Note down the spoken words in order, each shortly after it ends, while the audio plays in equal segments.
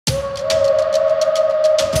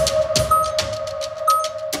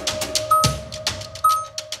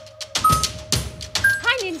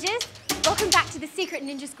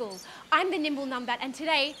Ninja School. I'm the Nimble Numbat, and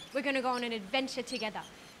today we're going to go on an adventure together.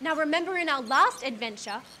 Now remember, in our last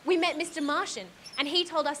adventure, we met Mr. Martian, and he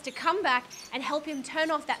told us to come back and help him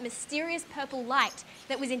turn off that mysterious purple light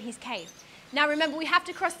that was in his cave. Now remember, we have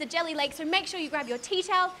to cross the jelly lake, so make sure you grab your tea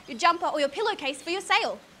towel, your jumper, or your pillowcase for your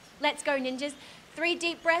sail. Let's go, ninjas. 3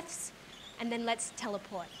 deep breaths, and then let's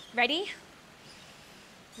teleport. Ready?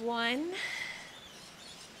 1,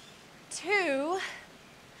 2,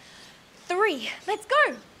 3. Let's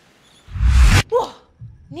go. Whoa.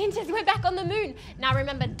 Ninjas, we're back on the moon. Now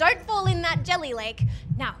remember, don't fall in that jelly lake.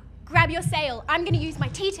 Now, grab your sail. I'm going to use my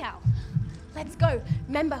tea towel. Let's go.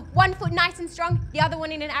 Remember, 1 foot nice and strong, the other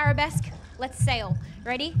one in an arabesque. Let's sail.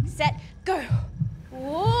 Ready, set, go.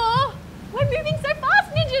 Whoa. We're moving so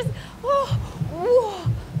fast, ninjas. Whoa. Whoa.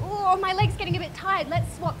 Oh, my leg's getting a bit tired.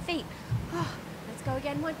 Let's swap feet. Oh, let's go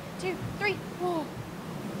again. 1, 2, 3. Whoa.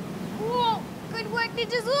 Whoa. Good work,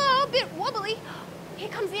 ninjas. Oh, a bit wobbly. Here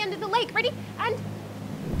comes the end of the lake. Ready? And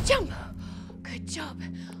jump. Good job.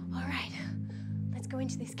 All right. Let's go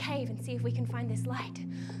into this cave and see if we can find this light.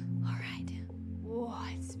 All right. Whoa,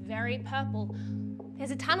 it's very purple.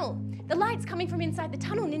 There's a tunnel. The light's coming from inside the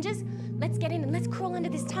tunnel, ninjas. Let's get in and let's crawl under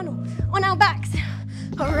this tunnel on our backs.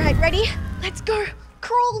 All right, ready? Let's go.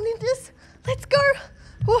 Crawl, ninjas. Let's go.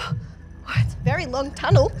 Whoa. It's a very long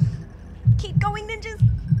tunnel. Keep going, ninjas.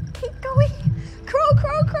 Keep going. Crawl,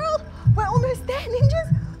 crawl, crawl. We're almost there,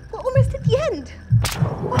 ninjas. We're almost at the end.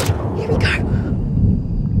 Whoa, here we go.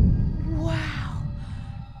 Wow.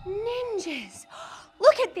 Ninjas.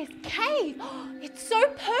 Look at this cave. It's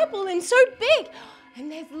so purple and so big.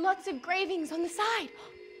 And there's lots of gravings on the side.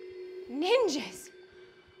 Ninjas.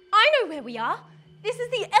 I know where we are. This is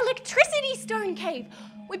the electricity stone cave.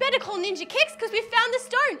 We better call Ninja Kicks because we found the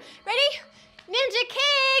stone. Ready? Ninja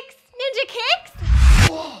Kicks! Ninja Kicks!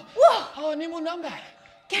 Whoa! Whoa! Oh, Nimble Numbat.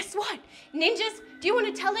 Guess what? Ninjas, do you want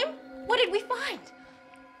to tell him? What did we find?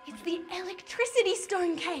 It's the electricity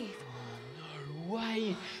stone cave. Oh, no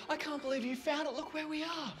way. I can't believe you found it. Look where we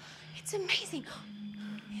are. It's amazing.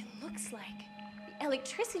 It looks like the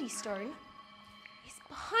electricity stone is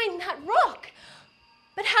behind that rock.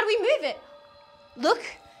 But how do we move it? Look,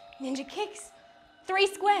 Ninja Kicks. 3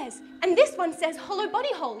 squares. And this one says hollow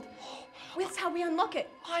body hold. That's how we unlock it.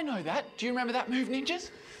 I know that. Do you remember that move,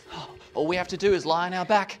 ninjas? All we have to do is lie on our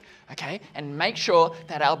back, okay? And make sure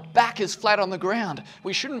that our back is flat on the ground.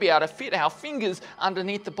 We shouldn't be able to fit our fingers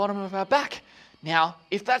underneath the bottom of our back. Now,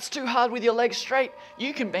 if that's too hard with your legs straight,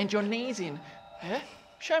 you can bend your knees in. Yeah?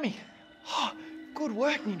 Show me. Oh, good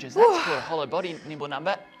work, ninjas. That's for a hollow body, Nimble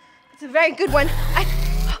Numbat. It's a very good one.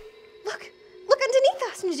 Look underneath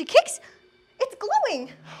us, Ninja Kicks. It's glowing.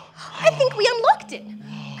 I think we unlocked it.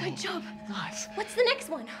 Good job. Nice. What's the next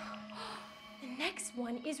one? The next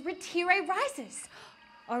one is Retire Rises.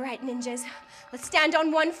 All right, ninjas, let's stand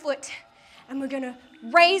on 1 foot. And we're going to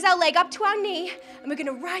raise our leg up to our knee. And we're going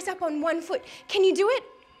to rise up on 1 foot. Can you do it?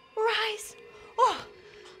 Rise. Oh.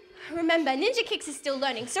 Remember, Ninja Kicks is still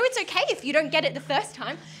learning, so it's okay if you don't get it the first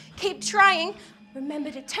time. Keep trying.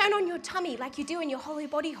 Remember to turn on your tummy like you do in your hollow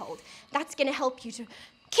body hold. That's going to help you to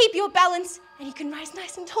keep your balance, and you can rise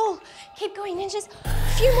nice and tall. Keep going, ninjas. A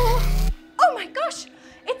few more. Oh my gosh,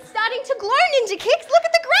 it's starting to glow, Ninja Kicks. Look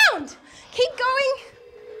at the ground. Keep going.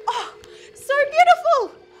 Oh, so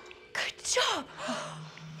beautiful. Good job.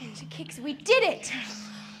 Ninja Kicks, we did it.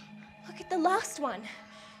 Look at the last one.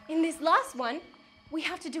 In this last one, we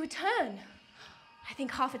have to do a turn. I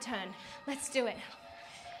think half a turn. Let's do it.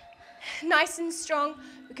 Nice and strong.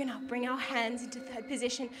 We're going to bring our hands into 3rd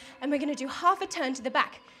position, and we're going to do half a turn to the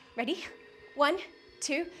back. Ready? 1,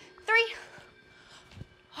 2, 3.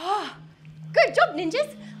 Oh, good job,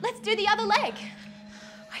 ninjas. Let's do the other leg.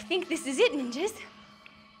 I think this is it, ninjas.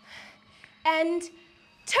 And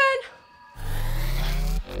turn.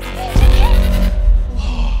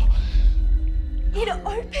 It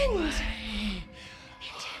opened.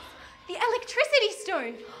 Ninjas, the electricity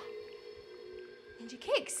stone. Ninja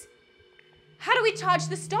Kicks. How do we charge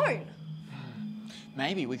the stone?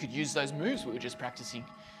 Maybe we could use those moves we were just practicing.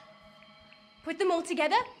 Put them all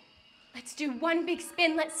together. Let's do 1 big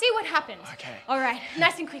spin. Let's see what happens. Okay. All right,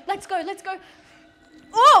 nice and quick. Let's go, let's go.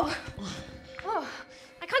 Oh! Oh,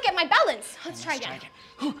 I can't get my balance. Let's try again.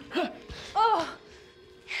 Oh,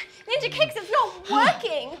 Ninja Kicks, it's not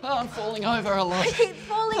working. Oh, I'm falling over a lot. I keep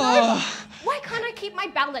falling over. Why can't I keep my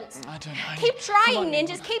balance? I don't know. Keep trying,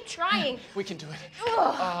 ninjas, keep trying. We can do it.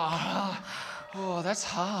 Oh. Oh, that's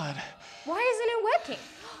hard. Why isn't it working?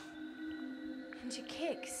 Ninja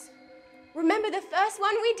Kicks. Remember the first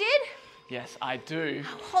one we did? Yes, I do.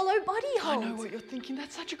 Hollow body hold. I know what you're thinking.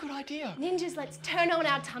 That's such a good idea. Ninjas, let's turn on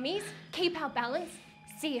our tummies, keep our balance,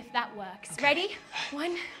 see if that works. Okay. Ready?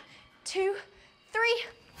 1, 2, 3.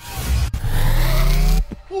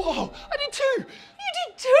 Whoa, I did 2. You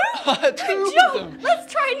did 2? Good Good job. job.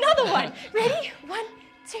 Let's try another one. Ready? 1,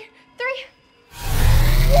 2, 3.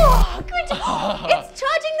 Whoa, good job. It's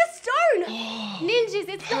charging the stone. Ninjas,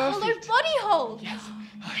 it's the hollow body hold. Yes.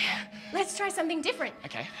 Okay. Let's try something different.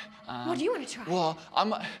 Okay. What do you want to try? Well,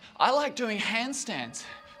 I like doing handstands.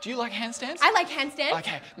 Do you like handstands? I like handstands.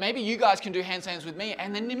 Okay, maybe you guys can do handstands with me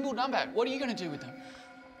and then nimble numbat. What are you going to do with them?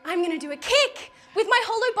 I'm going to do a kick with my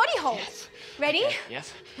hollow body hold. Yes. Ready? Okay.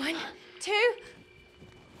 Yes. 1, 2.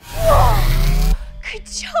 Whoa! Good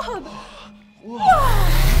job. Whoa. Whoa!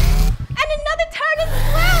 And another turn as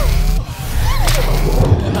well.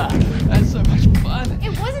 That's so much fun.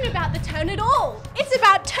 It wasn't about the turn at all. It's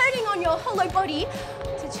about turning on your hollow body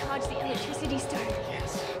to charge the electricity stone.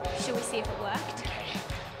 Yes. Shall we see if it worked? Okay.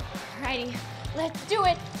 Alrighty, let's do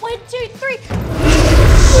it. 1, 2, 3.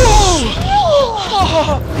 Whoa!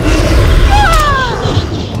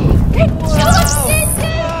 Good job,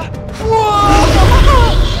 Ninja! Whoa!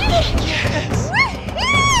 Yes!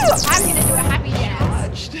 Woohoo! I'm gonna do a happy dance.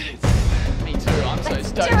 Touched it. Me too. I'm so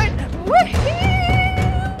stoked. Do it. Woohoo!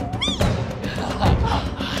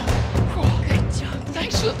 Good job.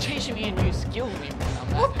 Thanks for teaching me a new skill, nimble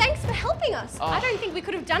numbat. Well, thanks for helping us. I don't think we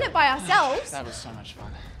could have done it by ourselves. That was so much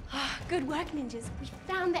fun. Good work, ninjas. We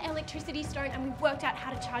found the electricity stone and we've worked out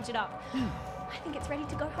how to charge it up. I think it's ready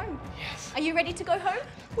to go home. Yes. Are you ready to go home?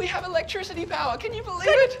 We have electricity power. Can you believe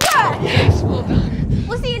Good it? work! Yes, well done.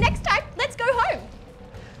 We'll see you next time. Let's go home.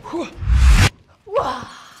 Whew. Whoa.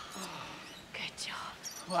 Good job.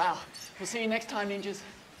 Wow. We'll see you next time, ninjas.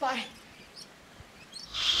 Bye.